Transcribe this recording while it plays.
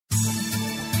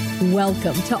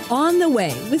Welcome to On the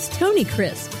Way with Tony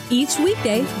Crisp. Each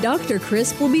weekday, Dr.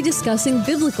 Crisp will be discussing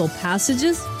biblical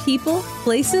passages, people,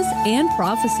 places, and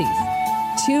prophecies.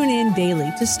 Tune in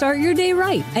daily to start your day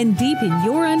right and deepen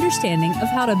your understanding of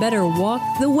how to better walk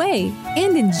the way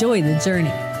and enjoy the journey.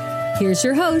 Here's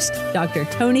your host, Dr.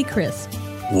 Tony Crisp.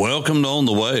 Welcome to On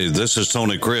the Way. This is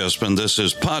Tony Crisp, and this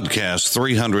is podcast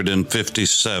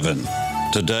 357.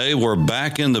 Today, we're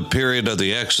back in the period of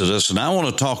the Exodus, and I want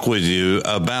to talk with you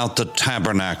about the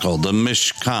tabernacle, the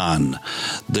Mishkan.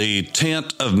 The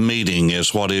tent of meeting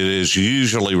is what it is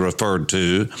usually referred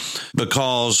to,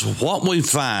 because what we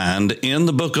find in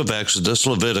the book of Exodus,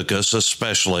 Leviticus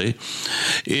especially,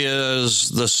 is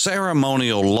the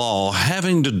ceremonial law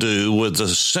having to do with the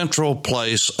central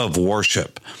place of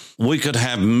worship. We could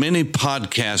have many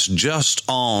podcasts just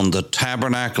on the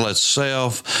tabernacle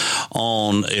itself,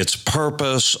 on its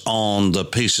purpose, on the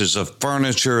pieces of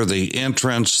furniture, the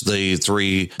entrance, the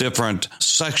three different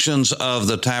sections of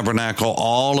the tabernacle,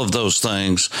 all of those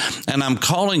things. And I'm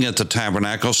calling it the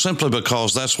tabernacle simply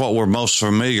because that's what we're most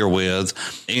familiar with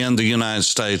in the United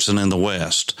States and in the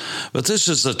West. But this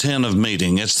is the tent of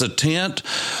meeting. It's the tent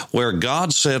where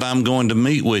God said, I'm going to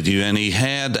meet with you. And he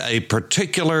had a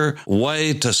particular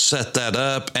way to set that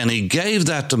up, and he gave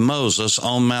that to Moses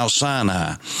on Mount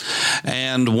Sinai.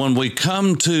 And when we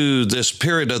come to this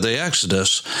period of the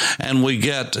Exodus and we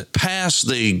get past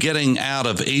the getting out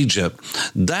of Egypt,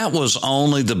 that was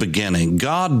only the beginning.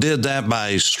 God did that by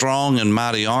a strong and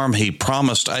mighty arm. He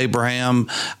promised Abraham,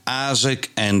 Isaac,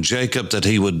 and Jacob that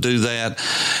he would do that.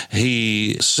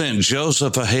 He sent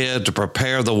Joseph ahead to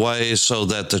prepare the way so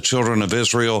that the children of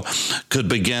Israel could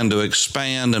begin to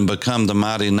expand and become the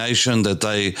mighty nation that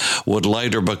they would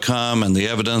later become, and the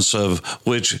evidence of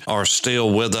which are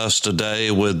still with us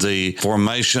today with the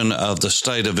formation of the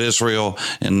state of Israel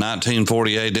in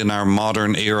 1948 in our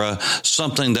modern era,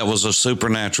 something that was a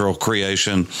supernatural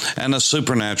creation and a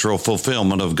supernatural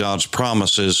fulfillment of God's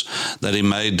promises that he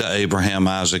made to Abraham,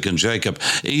 Isaac, and Jacob.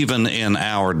 Even in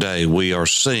our day, we are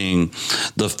seeing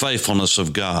the faithfulness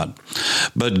of God.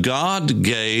 But God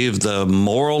gave the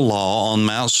moral law on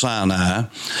Mount Sinai,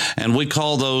 and we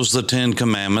call those the Ten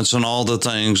Commandments, and all the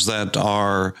things that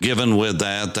are given with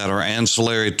that are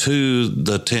ancillary to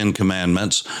the Ten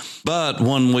Commandments. But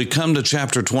when we come to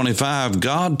chapter 25,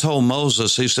 God told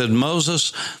Moses, he said,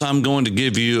 Moses, I'm going to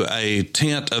give you a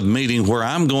tent of meeting where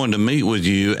I'm going to meet with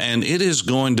you, and it is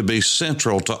going to be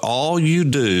central to all you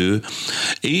do.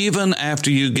 Even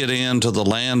after you get into the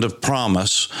land of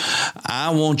promise, I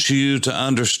want you to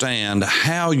understand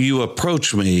how you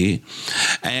approach me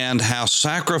and how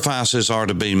sacrifices are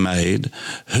to be made,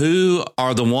 who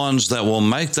are the ones that will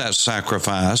make that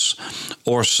sacrifice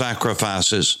or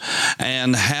sacrifices,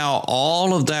 and how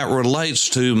all of that relates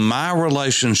to my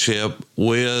relationship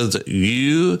with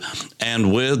you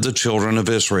and with the children of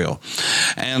Israel.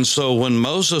 And so when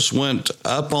Moses went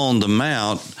up on the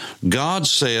mount, God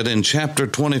said in chapter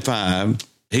 25,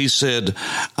 he said,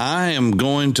 I am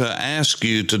going to ask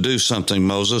you to do something,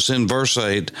 Moses. In verse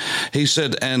 8, he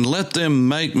said, and let them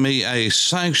make me a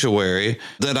sanctuary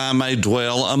that I may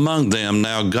dwell among them.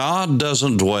 Now, God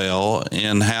doesn't dwell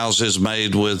in houses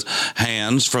made with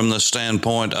hands from the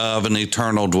standpoint of an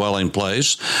eternal dwelling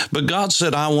place. But God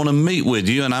said, I want to meet with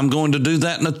you, and I'm going to do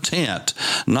that in a tent,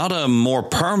 not a more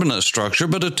permanent structure,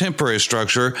 but a temporary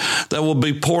structure that will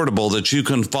be portable, that you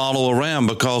can follow around,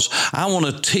 because I want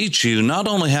to teach you not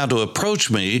only how to approach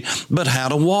me, but how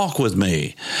to walk with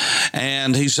me.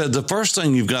 And he said, the first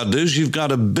thing you've got to do is you've got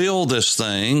to build this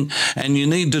thing, and you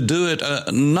need to do it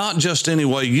not just any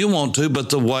way you want to, but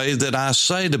the way that I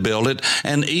say to build it.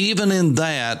 And even in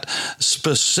that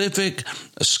specific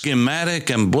schematic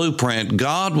and blueprint,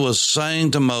 God was saying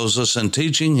to Moses and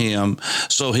teaching him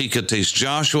so he could teach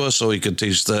Joshua, so he could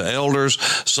teach the elders,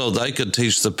 so they could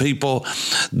teach the people,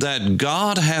 that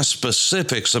God has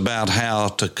specifics about how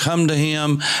to come to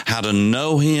him, how to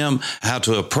know him, how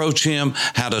to approach him,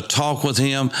 how to talk with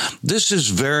him. This is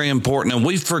very important, and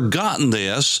we've forgotten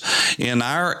this in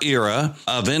our era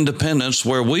of independence,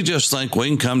 where we just think we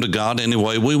can come to God any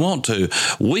way we want to.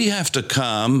 We have to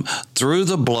come through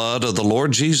the blood of the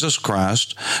Lord Jesus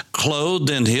Christ, clothed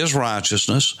in his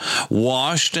righteousness,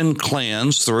 washed and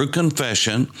cleansed through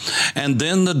confession, and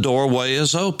then the doorway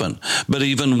is open. But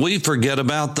even we forget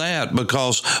about that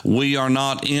because we are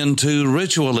not into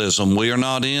ritualism. We are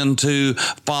not into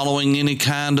following any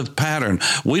kind of pattern.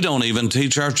 We don't even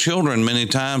teach our children many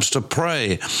times to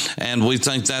pray, and we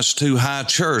think that's too high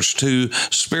church, too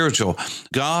spiritual.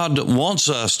 God wants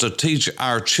us to teach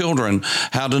our children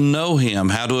how to know him,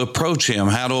 how to approach him,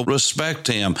 how to respect respect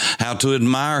him, how to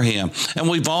admire him. And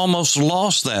we've almost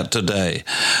lost that today.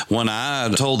 When I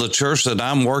told the church that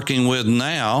I'm working with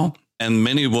now, and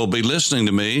many will be listening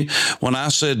to me, when I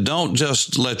said, don't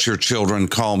just let your children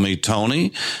call me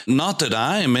Tony. Not that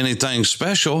I am anything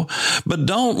special, but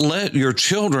don't let your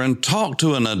children talk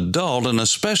to an adult, and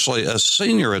especially a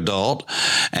senior adult,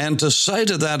 and to say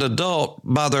to that adult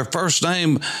by their first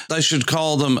name, they should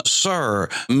call them Sir,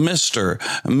 Mr.,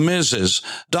 Mrs.,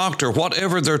 Doctor,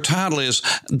 whatever their title is.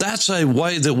 That's a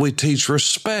way that we teach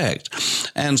respect.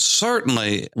 And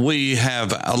certainly we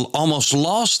have almost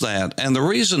lost that. And the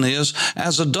reason is,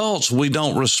 as adults, we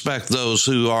don't respect those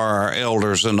who are our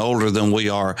elders and older than we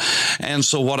are. And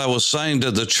so what I was saying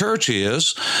to the church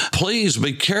is, please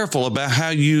be careful about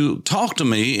how you talk to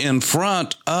me in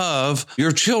front of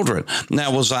your children.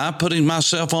 Now, was I putting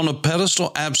myself on a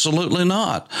pedestal? Absolutely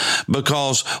not,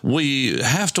 because we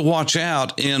have to watch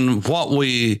out in what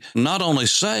we not only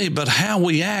say, but how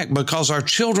we act, because our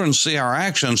children see our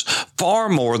actions far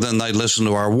more than they listen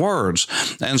to our words.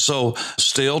 And so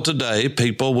still today,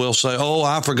 people will say, oh,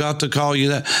 I forgot to call you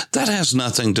that. That has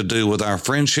nothing to do with our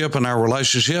friendship and our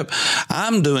relationship.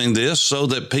 I'm doing this so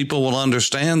that people will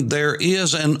understand there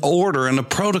is an order and a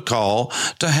protocol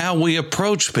to how we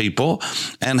approach people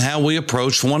and how we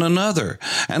approach one another,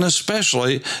 and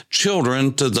especially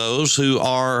children to those who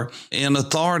are in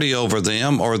authority over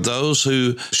them or those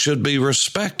who should be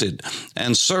respected.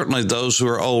 And certainly those who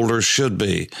are older should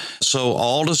be. So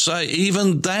all to say,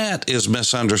 even that is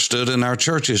misunderstood in our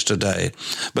churches today.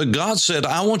 But God said,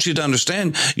 I want you to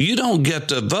understand, you don't get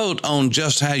to vote on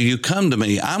just how you come to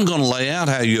me. I'm going to lay out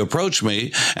how you approach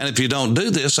me. And if you don't do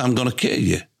this, I'm going to kill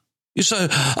you. You say,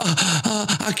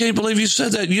 I can't believe you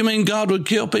said that. You mean God would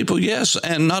kill people? Yes.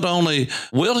 And not only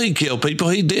will he kill people,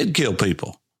 he did kill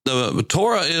people. The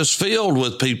Torah is filled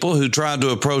with people who tried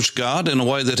to approach God in a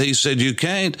way that he said you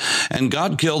can't, and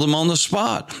God killed them on the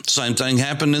spot. Same thing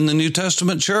happened in the New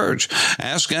Testament church.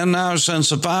 Ask Ananias and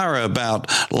Sapphira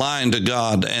about lying to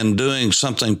God and doing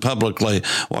something publicly.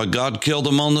 Well, God killed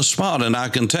them on the spot. And I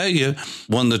can tell you,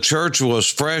 when the church was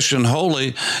fresh and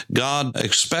holy, God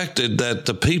expected that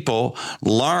the people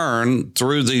learn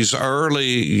through these early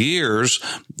years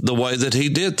the way that he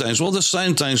did things. Well, the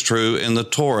same thing's true in the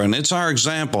Torah, and it's our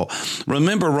example.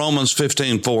 Remember Romans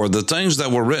 15:4, the things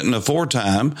that were written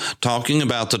aforetime, talking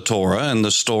about the Torah and the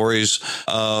stories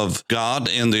of God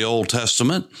in the Old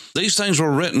Testament. These things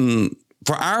were written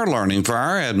for our learning, for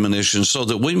our admonition, so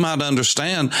that we might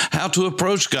understand how to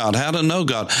approach God, how to know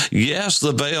God. Yes,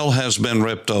 the veil has been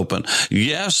ripped open.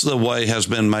 Yes, the way has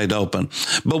been made open.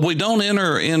 But we don't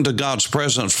enter into God's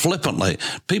presence flippantly.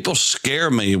 People scare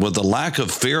me with the lack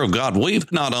of fear of God.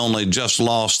 We've not only just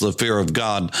lost the fear of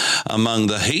God among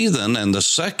the heathen and the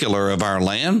secular of our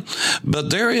land, but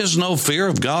there is no fear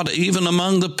of God even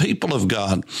among the people of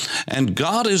God. And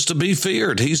God is to be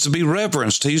feared. He's to be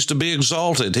reverenced. He's to be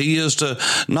exalted. He is to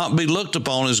not be looked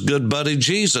upon as good buddy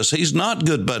Jesus. He's not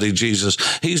good buddy Jesus.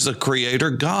 He's the creator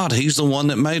God. He's the one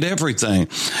that made everything.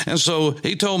 And so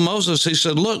he told Moses, he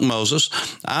said, look, Moses,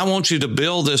 I want you to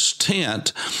build this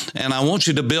tent, and I want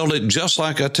you to build it just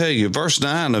like I tell you. Verse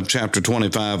 9 of chapter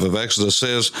 25 of Exodus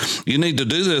says, you need to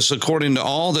do this according to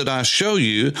all that I show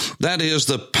you. That is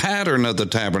the pattern of the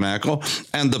tabernacle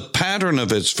and the pattern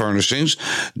of its furnishings.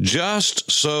 Just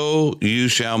so you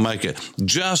shall make it.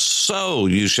 Just so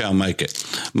you shall make it.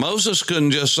 Moses couldn't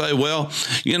just say, well,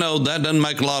 that doesn't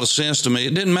make a lot of sense to me.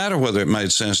 It didn't matter whether it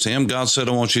made sense to him. God said,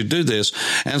 I want you to do this.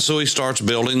 And so he starts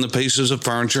building the pieces of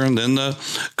furniture, and then the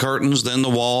curtains, then the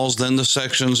walls, then the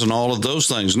sections, and all of those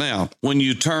things. Now, when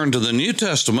you turn to the New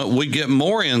Testament, we get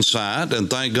more insight, and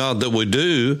thank God that we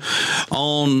do,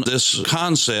 on this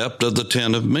concept of the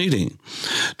tent of meeting.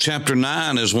 Chapter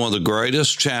 9 is one of the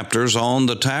greatest chapters on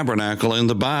the tabernacle in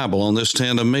the Bible, on this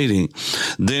tent of meeting.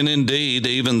 Then indeed,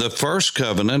 even the first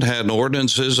covenant had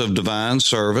ordinances of divine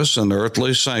service and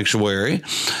earthly sanctuary.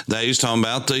 He's talking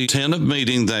about the tent of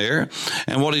meeting there.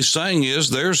 And what he's saying is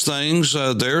there's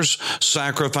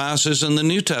sacrifices in the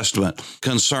New Testament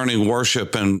concerning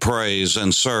worship and praise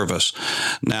and service.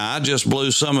 Now, I just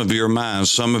blew some of your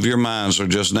minds. Some of your minds are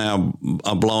just now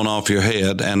blown off your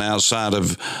head and outside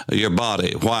of your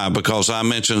body. Why? Because I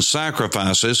mentioned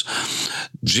sacrifices.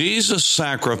 Jesus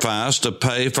sacrificed to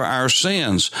pay for our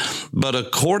sins. But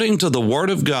according to the Word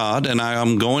of God, and I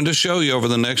am going to show you over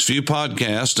the next few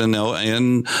podcasts and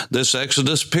in this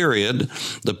Exodus period,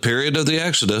 the period of the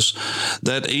Exodus,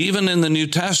 that even in the New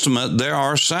Testament, there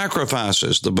are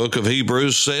sacrifices. The book of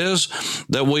Hebrews says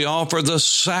that we offer the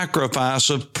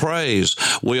sacrifice of praise.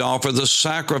 We offer the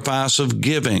sacrifice of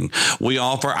giving. We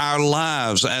offer our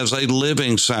lives as a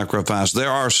living sacrifice. There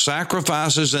are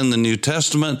sacrifices in the New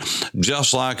Testament,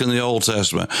 just like in the Old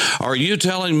Testament. Are you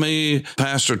telling me,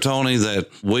 Pastor Tony, that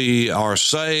we are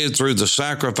saved through the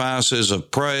sacrifices of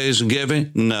praise and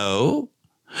giving? No.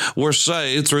 We're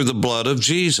saved through the blood of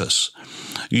Jesus.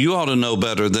 You ought to know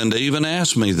better than to even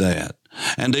ask me that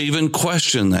and to even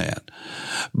question that.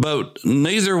 But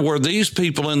neither were these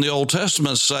people in the Old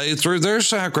Testament saved through their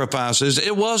sacrifices.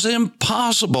 It was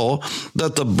impossible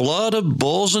that the blood of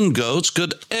bulls and goats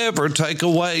could ever take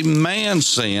away man's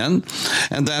sin.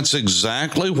 And that's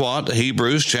exactly what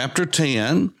Hebrews chapter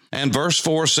 10 and verse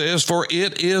 4 says, for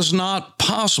it is not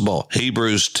possible.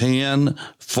 Hebrews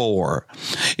 10:4.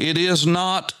 It is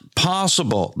not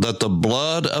possible that the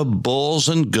blood of bulls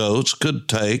and goats could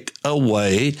take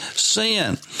away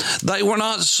sin. They were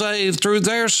not saved through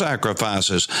their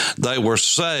sacrifices. They were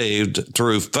saved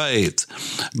through faith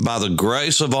by the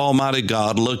grace of Almighty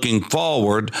God, looking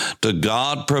forward to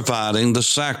God providing the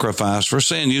sacrifice for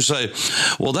sin. You say,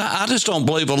 well, I just don't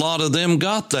believe a lot of them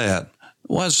got that.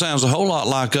 Well, it sounds a whole lot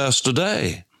like us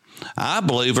today. I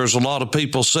believe there's a lot of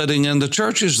people sitting in the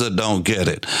churches that don't get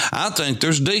it. I think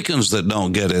there's deacons that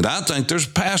don't get it. I think there's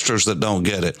pastors that don't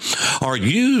get it. Are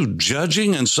you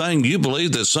judging and saying you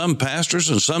believe that some pastors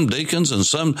and some deacons and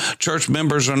some church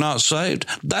members are not saved?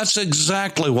 That's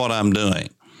exactly what I'm doing.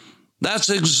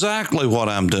 That's exactly what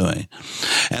I'm doing.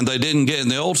 And they didn't get in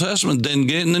the Old Testament, didn't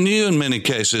get in the New in many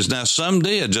cases. Now, some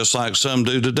did, just like some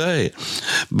do today.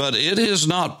 But it is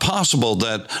not possible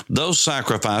that those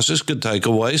sacrifices could take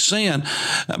away sin,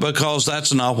 because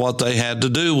that's not what they had to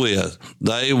do with.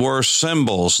 They were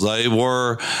symbols. They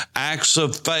were acts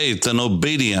of faith and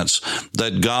obedience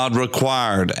that God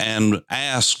required and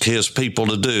asked his people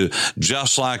to do,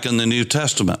 just like in the New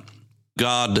Testament.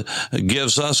 God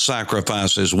gives us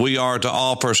sacrifices. We are to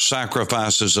offer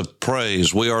sacrifices of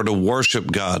praise. We are to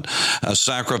worship God,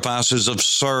 sacrifices of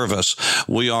service.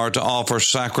 We are to offer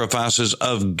sacrifices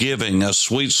of giving, a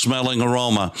sweet-smelling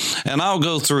aroma. And I'll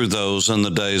go through those in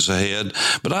the days ahead,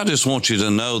 but I just want you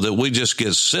to know that we just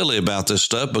get silly about this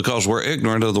stuff because we're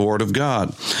ignorant of the Word of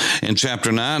God. In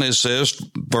chapter 9, it says,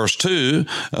 verse 2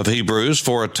 of Hebrews,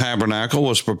 for a tabernacle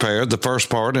was prepared, the first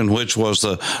part in which was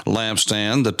the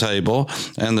lampstand, the table,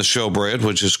 and the showbread,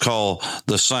 which is called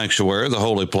the sanctuary, the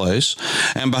holy place.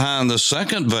 And behind the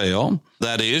second veil,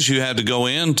 that is, you had to go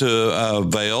into a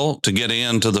veil to get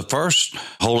into the first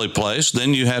holy place.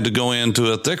 Then you had to go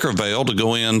into a thicker veil to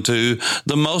go into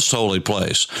the most holy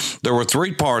place. There were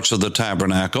three parts of the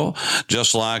tabernacle,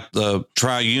 just like the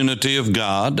triunity of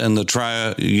God and the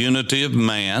triunity of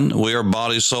man. We are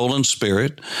body, soul, and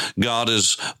spirit. God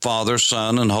is Father,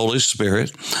 Son, and Holy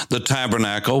Spirit. The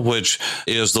tabernacle, which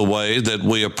is the way that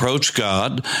we approach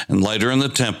God, and later in the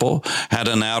temple, had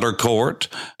an outer court.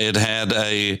 It had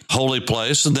a holy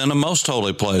place and then a most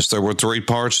holy place. There were three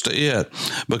parts to it,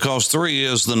 because three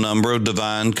is the number of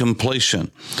divine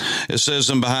completion. It says,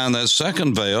 and behind that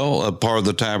second veil, a part of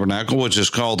the tabernacle, which is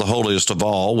called the holiest of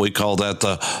all, we call that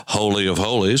the Holy of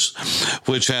Holies,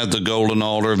 which had the golden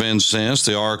altar of incense,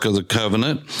 the Ark of the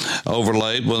Covenant,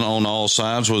 overlaid on all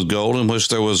sides with gold, in which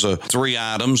there was three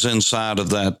items inside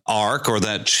of that ark, or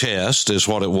that chest is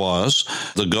what it was.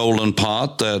 The golden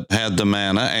pot that had the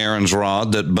manna, Aaron's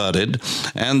rod that budded,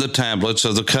 and the tablets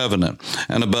of the covenant.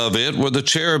 And above it were the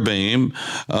cherubim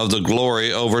of the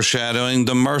glory overshadowing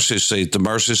the mercy seat. The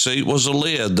mercy seat was a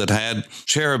lid that had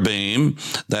cherubim,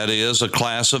 that is a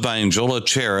class of angel. A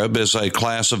cherub is a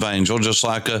class of angel, just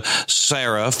like a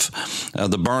seraph,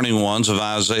 the burning ones of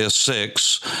Isaiah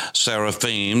 6,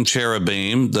 seraphim,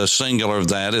 cherubim. The singular of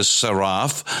that is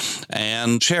seraph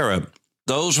and cherub.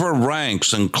 Those were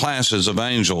ranks and classes of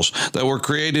angels that were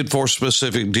created for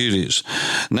specific duties.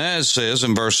 Now it says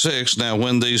in verse 6, now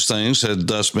when these things had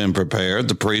thus been prepared,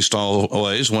 the priest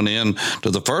always went in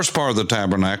to the first part of the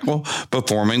tabernacle,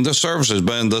 performing the services.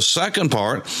 But in the second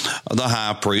part, the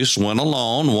high priest went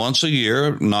alone once a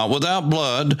year, not without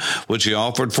blood, which he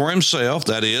offered for himself.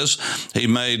 That is, he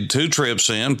made two trips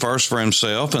in, first for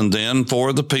himself and then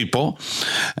for the people.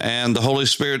 And the Holy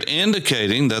Spirit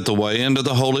indicating that the way into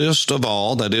the holiest of all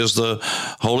Hall, that is the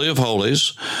Holy of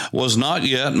Holies, was not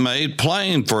yet made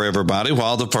plain for everybody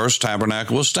while the first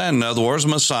tabernacle was standing. In other words,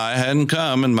 Messiah hadn't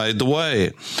come and made the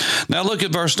way. Now look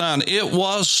at verse 9. It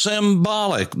was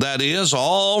symbolic. That is,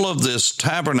 all of this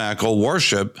tabernacle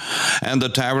worship and the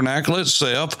tabernacle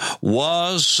itself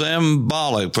was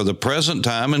symbolic for the present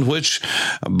time in which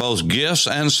both gifts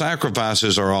and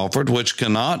sacrifices are offered, which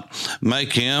cannot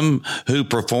make him who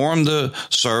performed the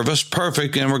service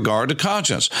perfect in regard to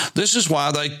conscience. This is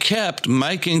why they kept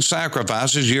making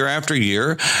sacrifices year after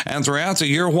year and throughout the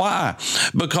year. Why?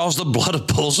 Because the blood of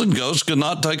bulls and goats could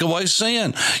not take away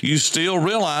sin. You still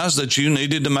realize that you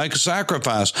needed to make a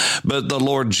sacrifice. But the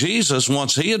Lord Jesus,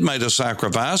 once he had made a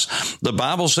sacrifice, the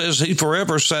Bible says he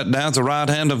forever sat down at the right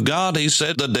hand of God. He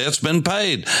said, the debt's been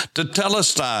paid.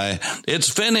 Tetelestai, it's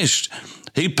finished.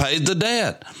 He paid the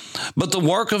debt. But the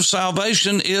work of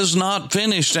salvation is not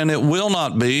finished, and it will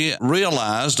not be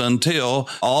realized until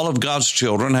all of God's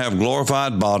children have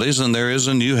glorified bodies and there is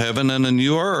a new heaven and a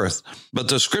new earth. But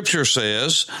the scripture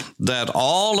says that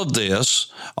all of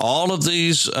this, all of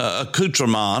these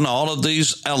accoutrements, all of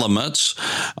these elements,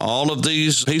 all of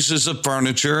these pieces of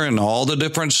furniture and all the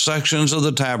different sections of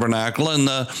the tabernacle and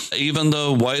even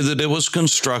the way that it was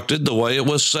constructed, the way it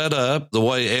was set up, the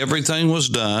way everything was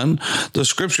done, the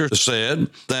scripture said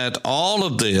that all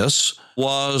of this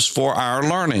was for our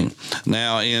learning.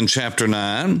 Now, in chapter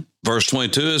 9, verse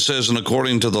 22, it says, and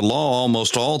according to the law,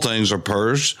 almost all things are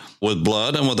purged with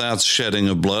blood, and without shedding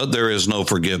of blood, there is no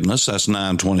forgiveness. That's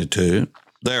 9:22.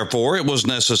 Therefore, it was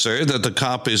necessary that the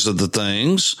copies of the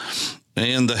things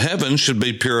in the heavens should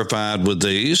be purified with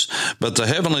these, but the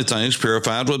heavenly things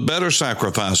purified with better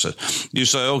sacrifices. You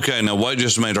say, okay, now wait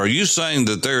just a minute. Are you saying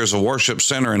that there is a worship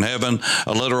center in heaven,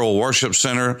 a literal worship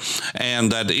center, and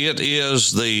that it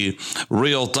is the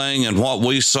real thing and what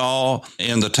we saw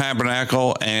in the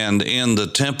tabernacle and in the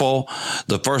temple,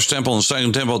 the first temple and the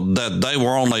second temple, that they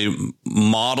were only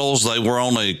models, they were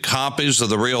only copies of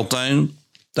the real thing?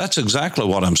 That's exactly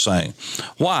what I'm saying.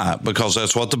 Why? Because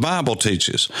that's what the Bible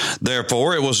teaches.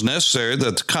 Therefore, it was necessary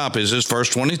that the copies, is verse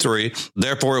 23,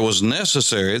 therefore it was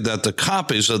necessary that the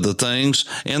copies of the things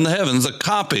in the heavens, the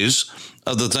copies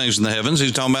of the things in the heavens,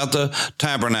 he's talking about the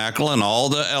tabernacle and all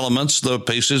the elements, the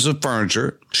pieces of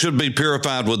furniture, should be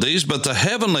purified with these, but the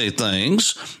heavenly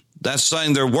things, that's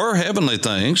saying there were heavenly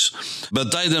things,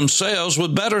 but they themselves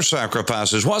with better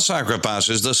sacrifices. What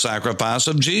sacrifices? The sacrifice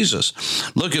of Jesus.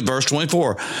 Look at verse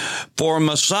 24. For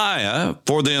Messiah,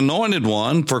 for the anointed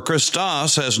one, for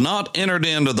Christos has not entered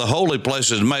into the holy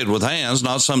places made with hands,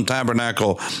 not some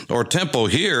tabernacle or temple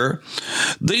here.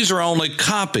 These are only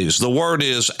copies. The word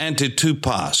is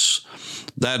antitupos.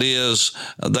 That is,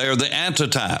 they're the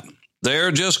antitype.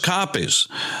 They're just copies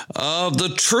of the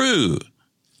true,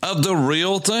 of the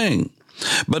real thing,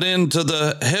 but into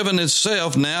the heaven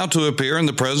itself now to appear in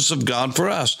the presence of God for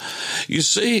us. You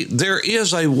see, there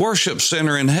is a worship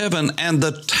center in heaven, and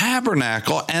the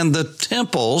tabernacle and the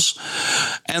temples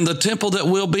and the temple that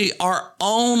will be are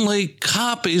only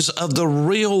copies of the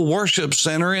real worship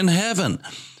center in heaven.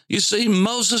 You see,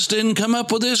 Moses didn't come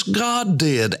up with this. God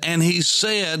did. And he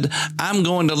said, I'm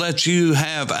going to let you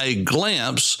have a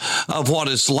glimpse of what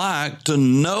it's like to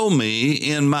know me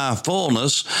in my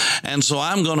fullness. And so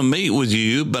I'm going to meet with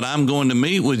you, but I'm going to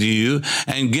meet with you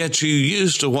and get you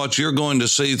used to what you're going to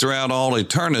see throughout all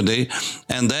eternity.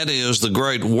 And that is the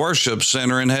great worship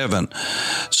center in heaven.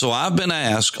 So I've been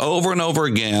asked over and over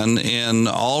again in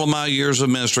all of my years of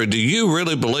ministry, do you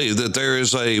really believe that there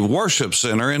is a worship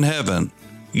center in heaven?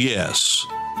 Yes.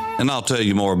 And I'll tell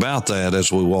you more about that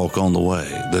as we walk on the way.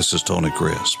 This is Tony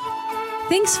Crisp.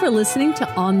 Thanks for listening to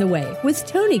On the Way with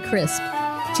Tony Crisp.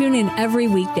 Tune in every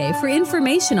weekday for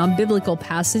information on biblical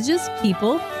passages,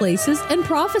 people, places, and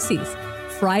prophecies.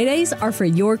 Fridays are for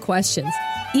your questions.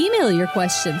 Email your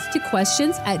questions to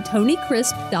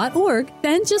questions@tonycrisp.org.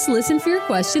 Then just listen for your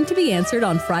question to be answered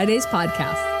on Friday's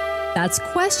podcast. That's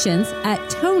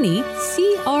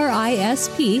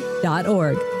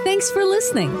questions@tonycrisp.org. Thanks for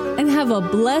listening and have a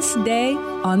blessed day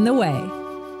on the way.